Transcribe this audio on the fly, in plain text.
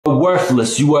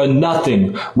worthless. You are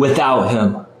nothing without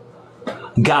him.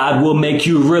 God will make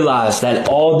you realize that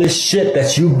all this shit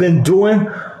that you've been doing,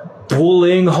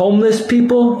 bullying homeless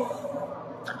people,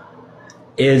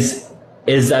 is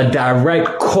a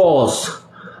direct cause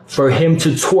for him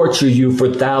to torture you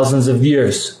for thousands of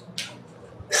years.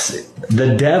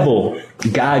 The devil,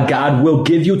 God will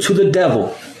give you to the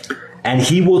devil, and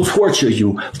he will torture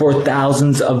you for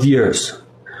thousands of years.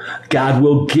 God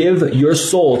will give your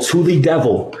soul to the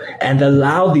devil and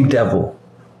allow the devil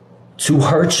to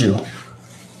hurt you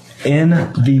in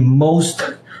the most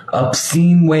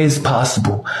obscene ways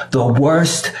possible. The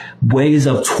worst ways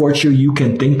of torture you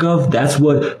can think of. That's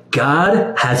what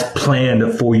God has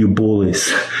planned for you,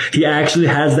 bullies. He actually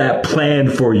has that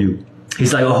planned for you.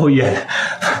 He's like, oh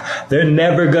yeah, they're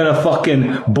never gonna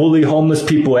fucking bully homeless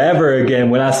people ever again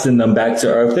when I send them back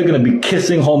to earth. They're gonna be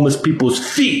kissing homeless people's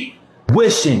feet,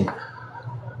 wishing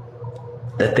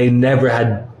that they never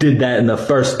had did that in the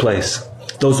first place.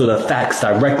 Those are the facts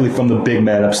directly from the big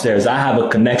man upstairs. I have a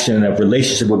connection and a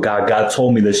relationship with God. God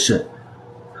told me this shit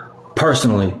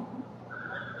personally.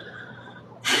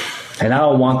 And I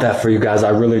don't want that for you guys. I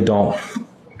really don't.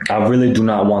 I really do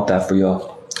not want that for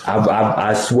y'all.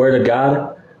 I swear to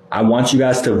God, I want you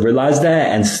guys to realize that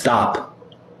and stop.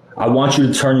 I want you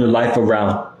to turn your life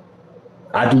around.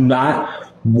 I do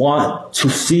not want to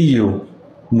see you.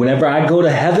 Whenever I go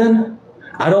to heaven,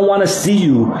 I don't want to see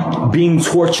you being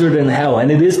tortured in hell. And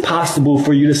it is possible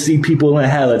for you to see people in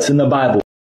hell. It's in the Bible.